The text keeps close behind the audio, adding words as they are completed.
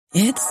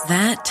It's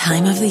that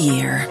time of the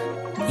year.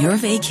 Your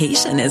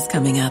vacation is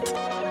coming up.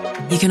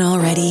 You can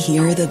already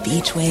hear the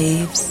beach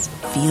waves,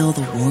 feel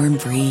the warm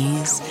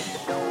breeze,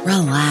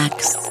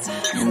 relax,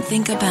 and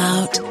think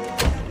about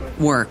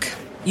work.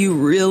 You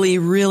really,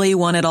 really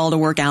want it all to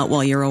work out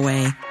while you're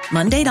away.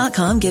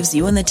 Monday.com gives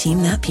you and the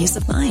team that peace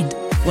of mind.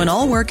 When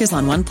all work is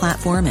on one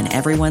platform and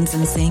everyone's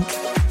in sync,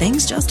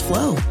 things just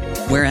flow.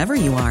 Wherever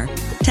you are,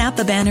 tap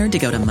the banner to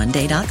go to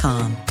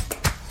Monday.com.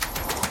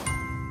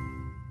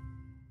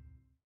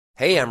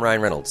 Hey, I'm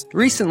Ryan Reynolds.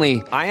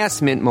 Recently, I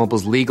asked Mint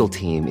Mobile's legal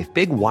team if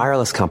big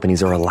wireless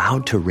companies are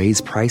allowed to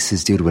raise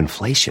prices due to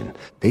inflation.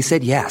 They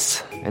said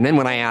yes. And then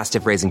when I asked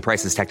if raising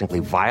prices technically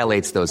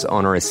violates those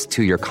onerous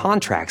 2-year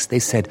contracts, they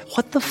said,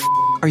 "What the f***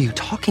 are you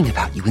talking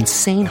about, you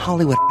insane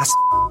Hollywood ass?"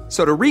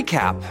 So to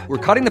recap, we're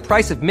cutting the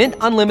price of Mint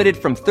Unlimited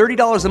from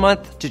 $30 a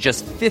month to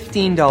just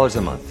 $15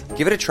 a month.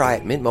 Give it a try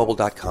at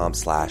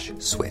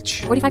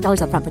mintmobile.com/switch.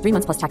 $45 up front for 3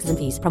 months plus taxes and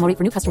fees. Promo rate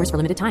for new customers for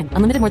limited time.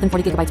 Unlimited more than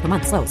 40 gigabytes per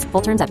month. Slows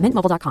full terms at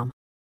mintmobile.com.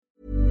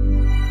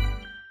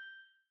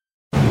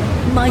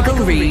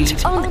 Michael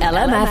Reid on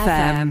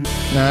LMFM.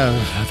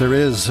 Now, there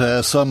is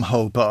some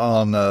hope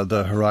on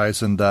the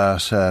horizon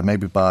that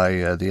maybe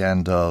by the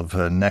end of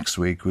next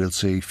week we'll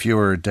see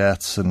fewer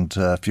deaths and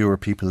fewer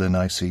people in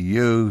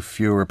ICU,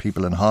 fewer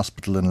people in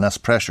hospital and less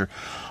pressure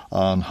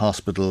on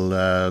hospital.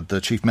 The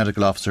Chief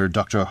Medical Officer,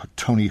 Dr.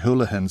 Tony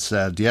Holohan,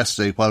 said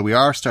yesterday, while we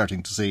are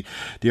starting to see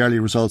the early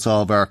results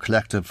of our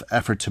collective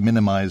effort to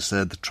minimise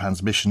the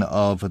transmission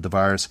of the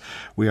virus,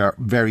 we are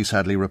very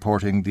sadly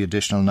reporting the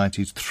additional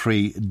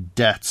 93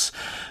 deaths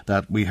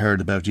that we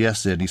heard about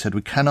yesterday. And he said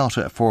we cannot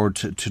afford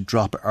to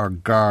drop our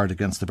guard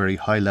against the very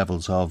high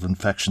levels of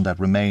infection that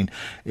remain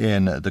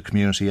in the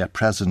community at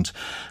present.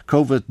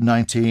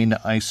 COVID-19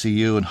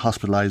 ICU and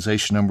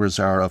hospitalisation numbers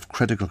are of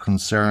critical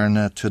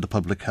concern to the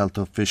public health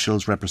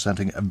officials,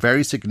 representing a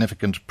very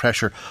significant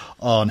pressure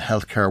on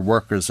healthcare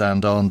workers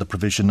and on the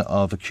provision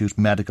of acute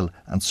medical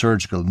and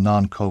surgical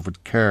non-COVID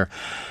care.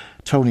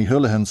 Tony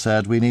Holohan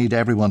said we need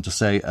everyone to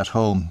stay at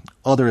home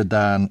other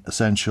than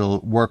essential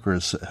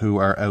workers who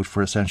are out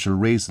for essential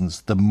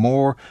reasons. The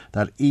more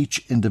that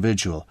each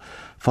individual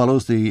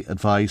follows the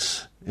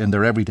advice in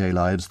their everyday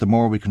lives, the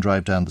more we can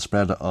drive down the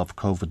spread of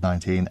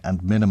COVID-19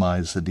 and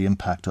minimise the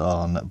impact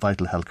on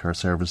vital healthcare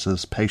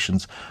services,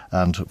 patients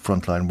and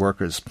frontline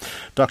workers.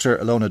 Dr.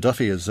 Ilona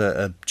Duffy is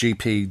a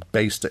GP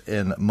based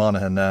in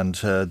Monaghan and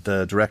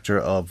the director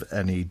of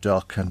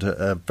NEDoc. And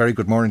a very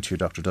good morning to you,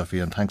 Dr. Duffy,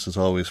 and thanks as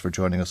always for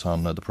joining us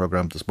on the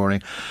programme this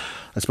morning.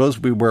 I suppose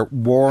we were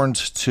warned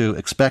to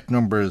expect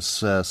numbers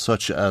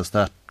such as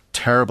that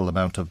terrible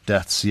amount of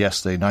deaths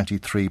yesterday,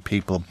 93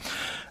 people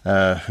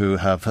who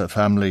have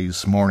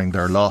families mourning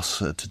their loss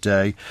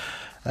today.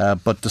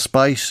 But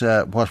despite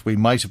what we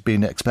might have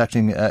been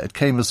expecting, it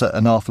came as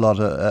an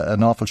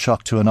awful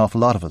shock to an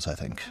awful lot of us, I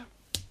think.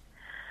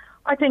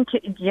 I think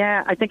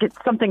it's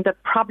something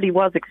that probably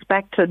was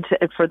expected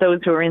for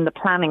those who are in the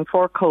planning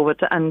for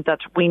COVID, and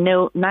that we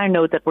now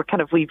know that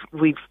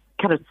we've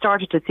kind of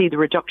started to see the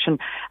reduction,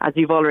 as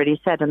you've already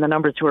said, in the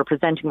numbers who are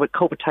presenting with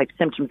COVID-type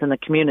symptoms in the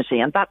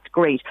community, and that's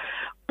great.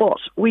 But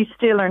we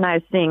still are now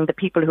seeing the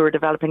people who are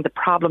developing the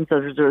problems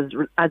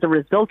as a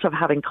result of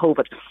having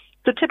COVID.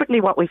 So typically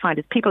what we find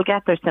is people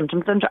get their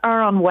symptoms and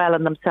are unwell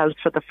in themselves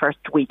for the first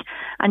week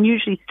and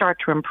usually start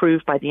to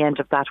improve by the end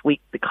of that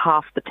week. The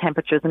cough, the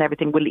temperatures and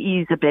everything will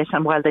ease a bit,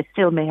 and while they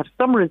still may have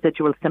some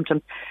residual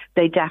symptoms,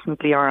 they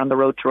definitely are on the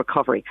road to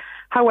recovery.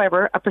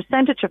 However, a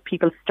percentage of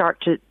people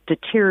start to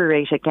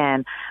deteriorate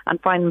again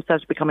and find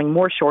themselves becoming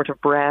more short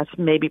of breath,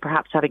 maybe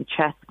perhaps having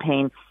chest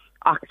pain,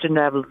 oxygen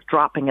levels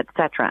dropping,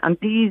 etc. And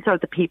these are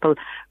the people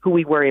who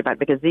we worry about,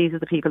 because these are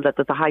the people that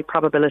there's a high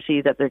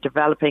probability that they're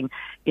developing,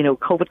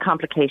 COVID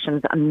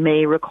complications and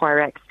may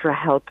require extra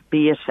help,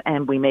 be it,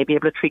 and we may be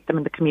able to treat them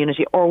in the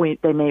community, or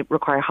they may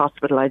require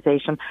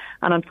hospitalisation.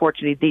 And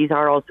unfortunately, these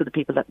are also the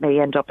people that may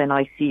end up in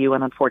ICU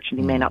and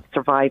unfortunately may not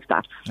survive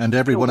that. And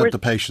every one of the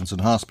patients in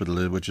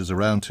hospital, which is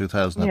around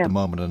 2,000 at the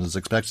moment and is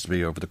expected to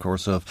be over the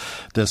course of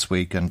this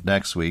week and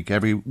next week,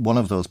 every one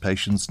of those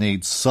patients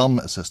needs some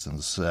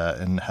assistance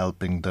in helping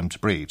them to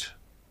breathe.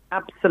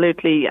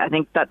 Absolutely. I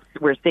think that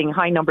we're seeing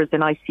high numbers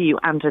in ICU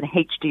and in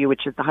HDU,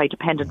 which is the high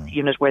dependency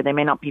unit, where they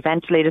may not be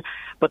ventilated,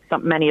 but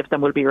many of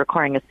them will be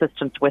requiring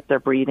assistance with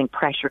their breathing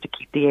pressure to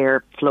keep the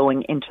air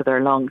flowing into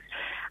their lungs.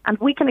 And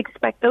we can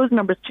expect those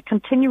numbers to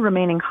continue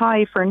remaining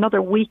high for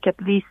another week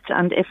at least,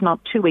 and if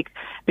not 2 weeks,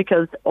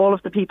 because all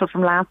of the people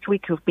from last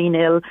week who've been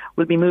ill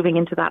will be moving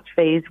into that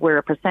phase where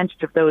a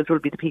percentage of those will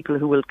be the people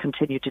who will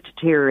continue to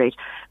deteriorate.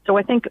 So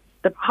I think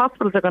the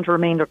hospitals are going to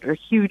remain under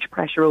huge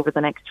pressure over the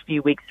next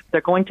few weeks.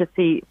 They're going to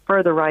see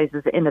further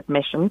rises in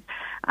admissions,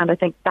 and I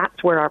think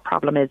that's where our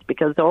problem is,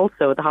 because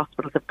also the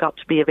hospitals have got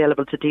to be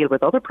available to deal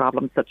with other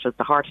problems such as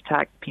the heart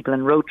attack, people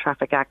in road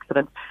traffic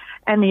accidents,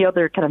 any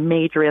other kind of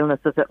major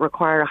illnesses that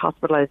require a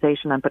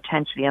hospitalisation and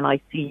potentially an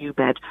ICU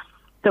bed.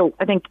 So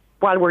I think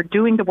while we're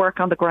doing the work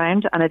on the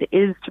ground, and it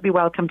is to be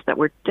welcomed that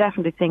we're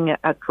definitely seeing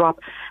a drop,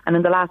 and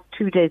in the last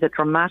 2 days a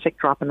dramatic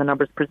drop in the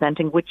numbers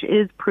presenting, which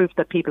is proof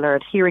that people are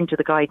adhering to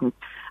the guidance.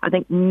 I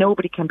think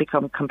nobody can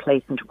become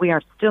complacent. We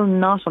are still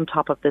not on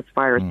top of this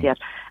virus yet,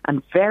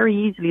 and very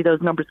easily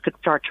those numbers could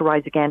start to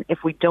rise again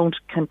if we don't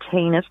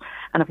contain it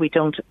and if we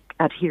don't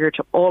adhere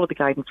to all of the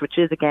guidance, which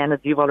is, again, as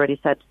you've already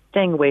said,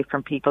 staying away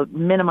from people,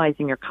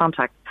 minimising your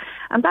contacts.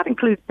 And that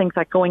includes things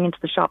like going into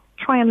the shop.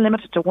 Try and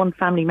limit it to one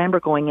family member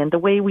going in, the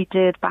way we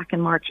did back in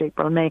March,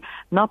 April, May,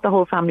 not the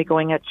whole family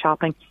going out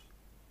shopping.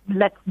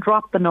 Let's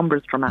drop the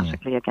numbers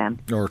dramatically again.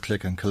 Or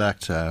click and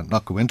collect,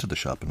 not go into the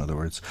shop, in other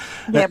words.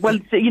 Yeah, well,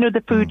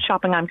 the food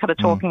shopping I'm kind of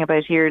talking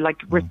about here, like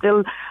we're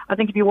still, I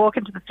think if you walk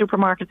into the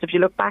supermarkets, if you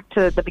look back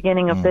to the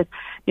beginning of this,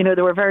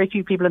 there were very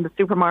few people in the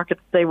supermarkets.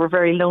 They were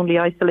very lonely,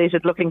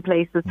 isolated looking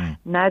places.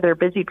 Now they're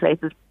busy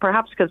places,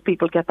 perhaps because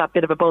people get that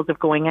bit of a buzz of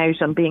going out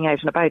and being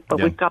out and about,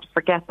 but we've got to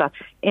forget that.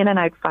 In and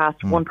out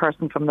fast, one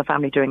person from the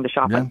family doing the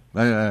shopping.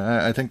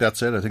 Yeah, I think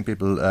that's it. I think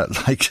people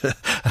like,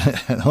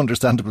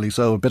 understandably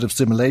so, a bit of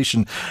stimulation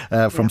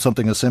from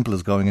something as simple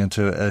as going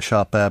into a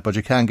shop, but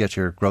you can get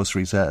your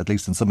groceries, at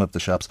least in some of the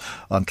shops,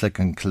 on click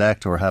and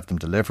collect or have them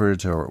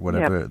delivered or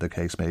whatever the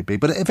case may be.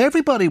 But if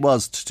everybody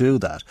was to do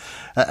that,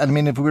 I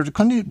mean, if we were to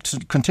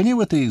continue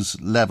with these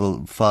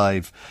level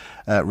 5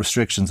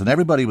 restrictions and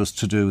everybody was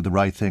to do the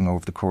right thing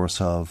over the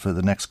course of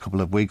the next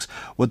couple of weeks,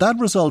 would that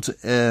result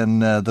in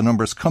the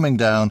numbers coming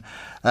down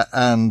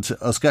and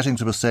us getting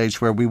to a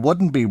stage where we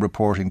wouldn't be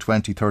reporting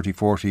 20, 30,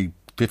 40,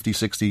 50,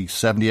 60,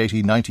 70,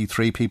 80,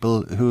 93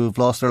 people who have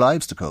lost their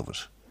lives to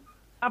COVID?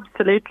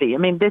 Absolutely. I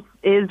mean, this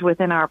is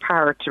within our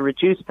power to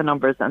reduce the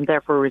numbers and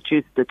therefore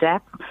reduce the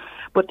deaths.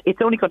 But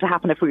it's only going to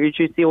happen if we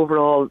reduce the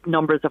overall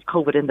numbers of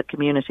COVID in the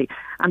community.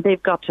 And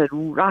they've got to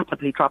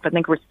rapidly drop. I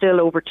think we're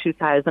still over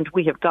 2,000.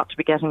 We have got to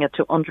be getting it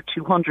to under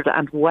 200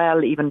 and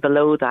well even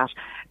below that.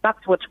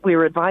 That's what we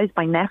were advised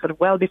by NPHET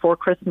well before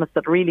Christmas,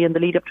 that really in the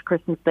lead up to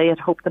Christmas they had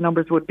hoped the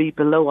numbers would be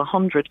below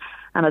 100.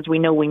 And as we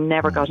know, we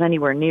never got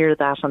anywhere near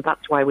that. And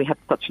that's why we had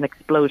such an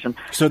explosion.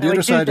 So the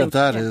other side of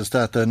that is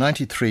that the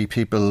 93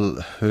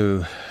 people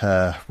who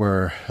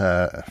were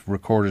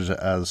recorded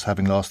as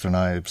having lost their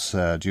lives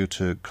due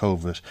to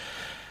COVID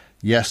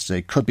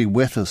yesterday could be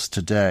with us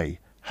today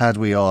had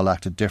we all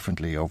acted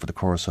differently over the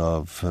course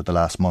of the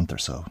last month or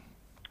so.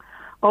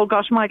 Oh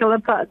gosh, Michael,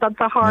 that's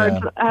a hard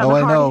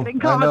hitting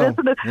comment,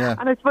 isn't it? Yeah.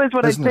 And I suppose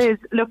what I'd say is,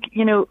 look,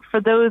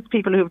 for those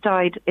people who've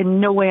died, in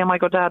no way am I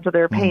going to add to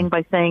their pain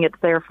by saying it's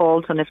their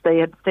fault, and if they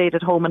had stayed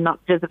at home and not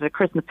visited at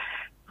Christmas.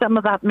 Some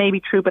of that may be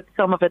true, but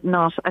some of it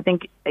not. I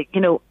think,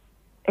 in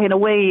a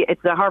way,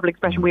 it's a horrible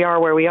expression, we are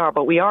where we are,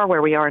 but we are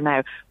where we are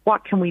now.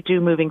 What can we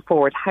do moving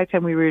forward? How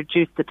can we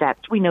reduce the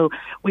deaths? We know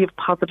we have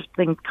positive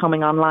things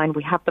coming online.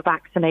 We have the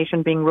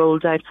vaccination being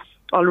rolled out.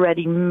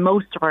 Already,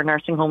 most of our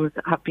nursing homes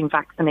have been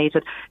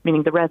vaccinated,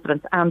 meaning the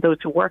residents and those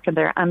who work in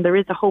there. And there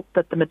is a hope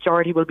that the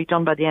majority will be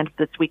done by the end of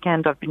this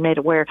weekend. I've been made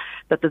aware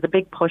that there's a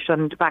big push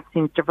on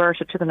vaccines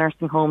diverted to the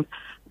nursing homes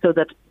so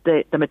that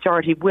the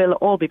majority will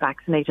all be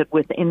vaccinated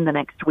within the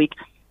next week.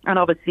 And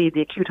obviously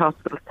the acute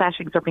hospital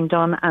settings are being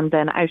done, and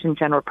then out in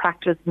general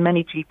practice,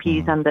 many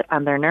GPs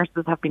and their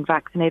nurses have been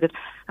vaccinated.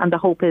 And the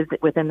hope is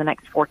that within the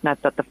next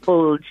fortnight that the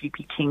full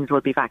GP teams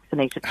will be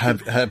vaccinated.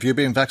 Have you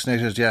been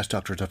vaccinated yet,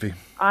 Dr. Duffy?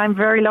 I'm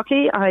very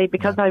lucky.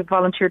 Because I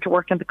volunteered to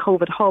work in the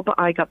COVID hub,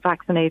 I got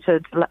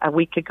vaccinated a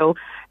week ago.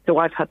 So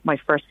I've had my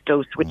first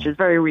dose, which is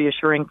very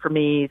reassuring for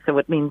me. So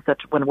it means that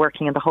when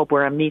working in the hub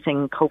where I'm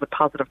meeting COVID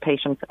positive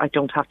patients, I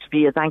don't have to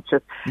be as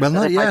anxious. Well,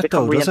 not yet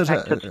though, does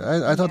it?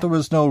 I thought there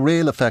was no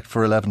real effect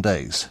for 11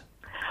 days.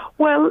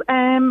 Well,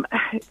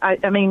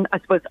 I mean, I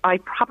suppose I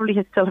probably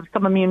still have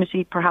some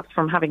immunity, perhaps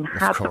from having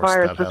had the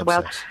virus as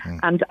well.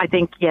 And I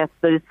think, yes,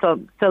 there's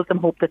still some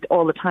hope that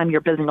all the time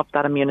you're building up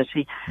that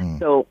immunity.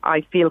 So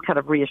I feel kind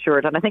of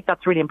reassured. And I think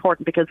that's really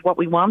important, because what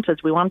we want is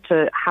we want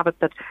to have it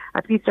that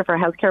at least if our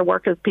healthcare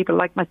workers, people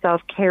like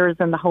myself, carers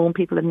in the home,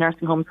 people in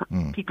nursing homes,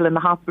 people in the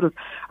hospitals,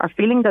 are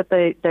feeling that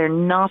they're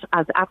not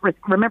as at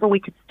risk. Remember, we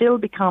could still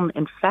become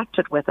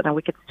infected with it and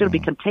we could still be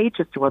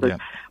contagious to others.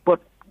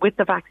 But with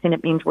the vaccine,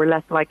 it means we're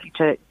less likely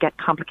to get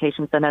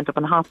complications and end up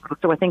in hospital.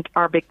 So I think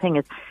our big thing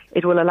is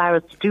it will allow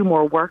us to do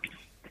more work,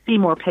 see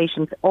more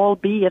patients,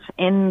 albeit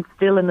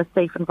still in a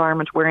safe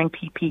environment, wearing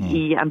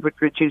PPE and with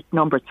reduced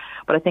numbers.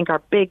 But I think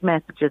our big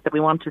message is that we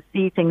want to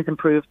see things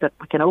improve, that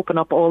we can open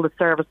up all the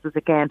services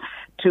again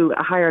to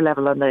a higher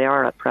level than they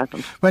are at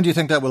present. When do you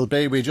think that will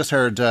be? We just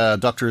heard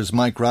doctors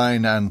Mike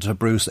Ryan and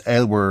Bruce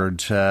Aylward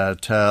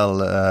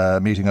tell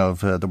a meeting of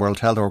the World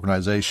Health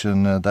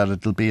Organization that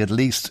it'll be at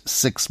least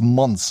 6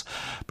 months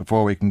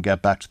before we can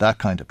get back to that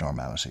kind of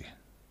normality.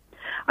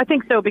 I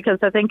think so, because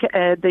I think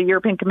the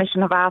European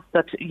Commission have asked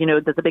that,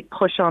 there's a big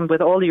push on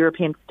with all the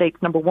European states.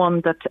 Number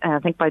one, that I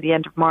think by the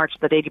end of March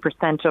that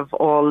 80% of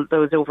all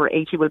those over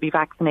 80 will be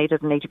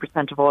vaccinated and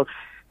 80% of all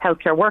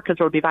healthcare workers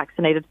will be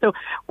vaccinated. So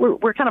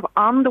we're kind of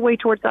on the way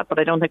towards that, but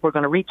I don't think we're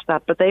going to reach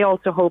that. But they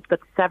also hope that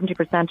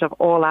 70% of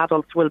all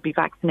adults will be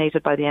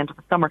vaccinated by the end of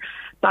the summer.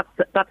 That's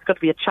going to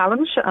be a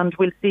challenge, and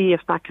we'll see if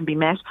that can be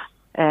met.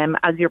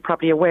 As you're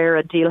probably aware,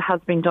 a deal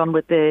has been done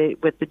with the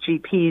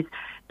GPs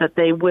that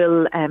they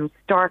will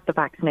start the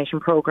vaccination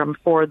programme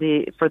for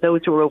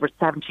those who are over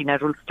 70. Now,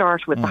 it will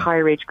start with the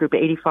higher age group,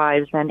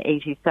 85s, then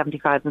 80s,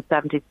 75s and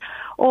 70s,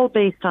 all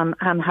based on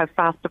how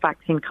fast the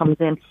vaccine comes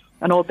in,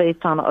 and all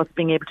based on us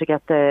being able to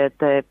get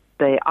the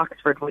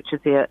Oxford, which is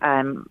the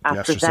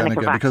AstraZeneca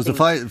vaccine. Because the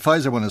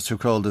Pfizer one is too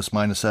cold, this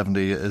minus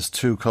 70 is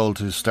too cold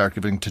to start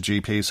giving to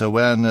GP. So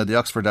when the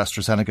Oxford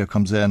AstraZeneca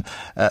comes in,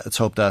 it's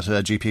hoped that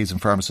GPs and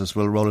pharmacists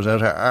will roll it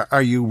out.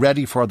 Are you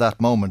ready for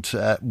that moment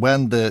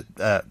when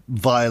the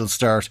vials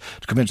start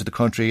to come into the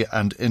country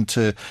and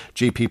into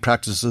GP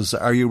practices?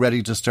 Are you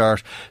ready to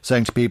start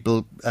saying to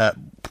people,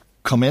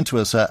 come into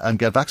us and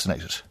get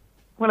vaccinated?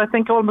 Well, I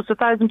think almost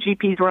 1,000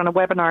 GPs were on a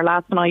webinar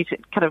last night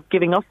kind of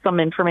giving us some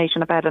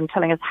information about it and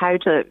telling us how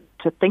to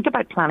think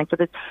about planning for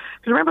this.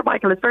 Because remember,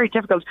 Michael, it's very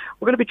difficult.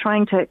 We're going to be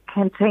trying to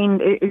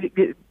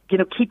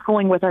keep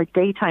going with our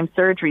daytime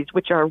surgeries,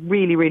 which are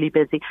really, really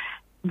busy.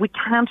 We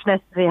can't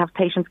necessarily have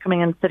patients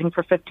coming in sitting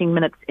for 15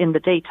 minutes in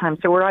the daytime.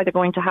 So we're either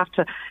going to have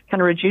to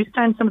kind of reduce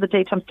down some of the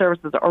daytime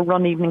services or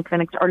run evening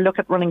clinics or look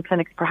at running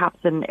clinics perhaps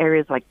in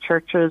areas like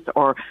churches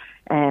or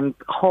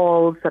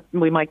halls that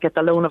we might get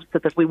the loan of, so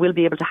that we will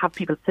be able to have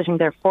people sitting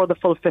there for the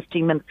full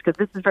 15 minutes, because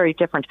this is very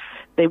different.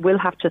 They will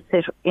have to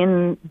sit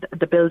in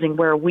the building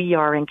where we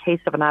are in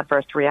case of an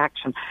adverse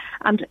reaction.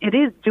 And it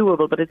is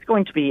doable, but it's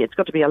going to be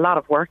a lot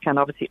of work, and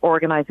obviously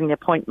organising the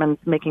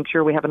appointments, making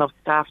sure we have enough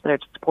staff there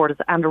to support us,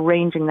 and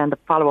arranging then the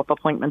follow-up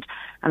appointment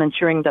and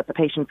ensuring that the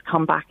patients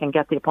come back and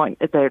get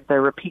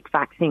their repeat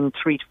vaccine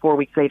 3 to 4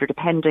 weeks later,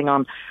 depending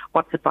on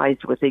what's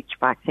advised with each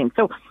vaccine.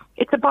 So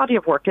it's a body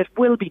of work. It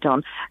will be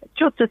done.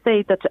 Just to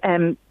say that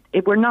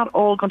we're not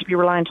all going to be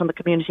reliant on the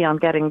community on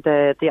getting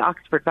the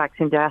Oxford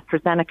vaccine, the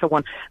AstraZeneca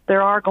one.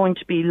 There are going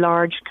to be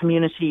large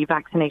community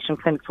vaccination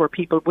clinics where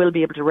people will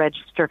be able to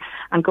register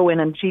and go in,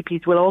 and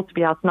GPs will also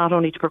be asked not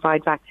only to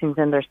provide vaccines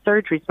in their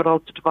surgeries, but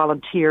also to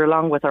volunteer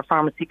along with our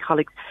pharmacy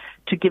colleagues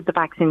to give the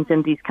vaccines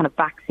in these kind of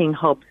vaccine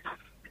hubs.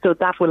 So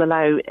that will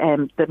allow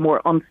the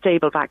more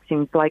unstable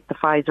vaccines like the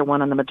Pfizer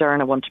one and the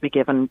Moderna one to be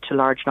given to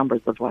large numbers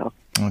as well.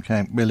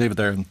 OK, we'll leave it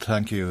there, and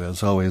thank you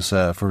as always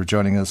for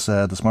joining us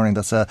this morning.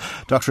 That's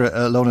Dr.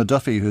 Lona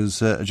Duffy, who's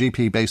a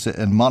GP based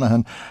in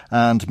Monaghan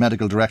and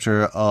Medical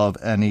Director of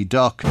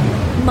NEDoc.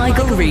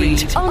 Michael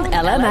Reid on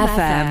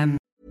LMFM.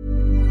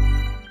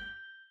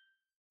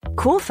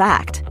 Cool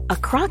fact, a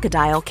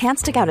crocodile can't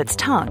stick out its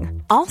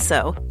tongue.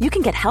 Also, you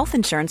can get health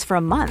insurance for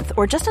a month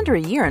or just under a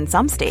year in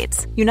some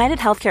states. United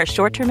Healthcare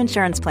short-term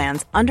insurance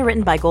plans,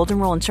 underwritten by Golden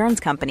Rule Insurance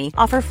Company,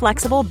 offer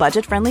flexible,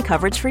 budget-friendly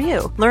coverage for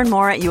you. Learn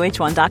more at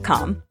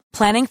uh1.com.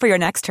 Planning for your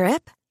next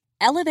trip?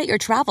 Elevate your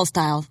travel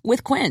style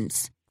with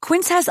Quince.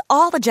 Quince has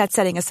all the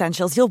jet-setting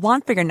essentials you'll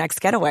want for your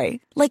next getaway,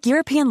 like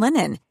European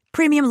linen,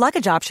 premium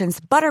luggage options,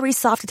 buttery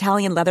soft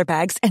Italian leather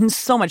bags, and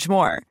so much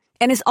more.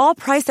 And is all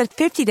priced at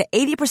 50 to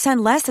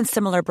 80% less than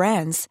similar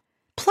brands.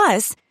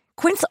 Plus,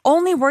 Quince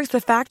only works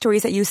with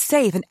factories that use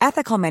safe and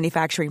ethical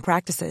manufacturing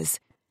practices.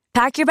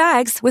 Pack your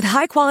bags with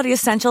high-quality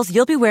essentials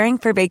you'll be wearing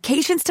for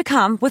vacations to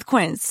come with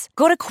Quince.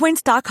 Go to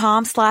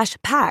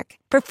quince.com/pack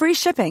for free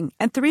shipping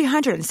and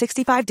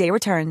 365-day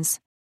returns.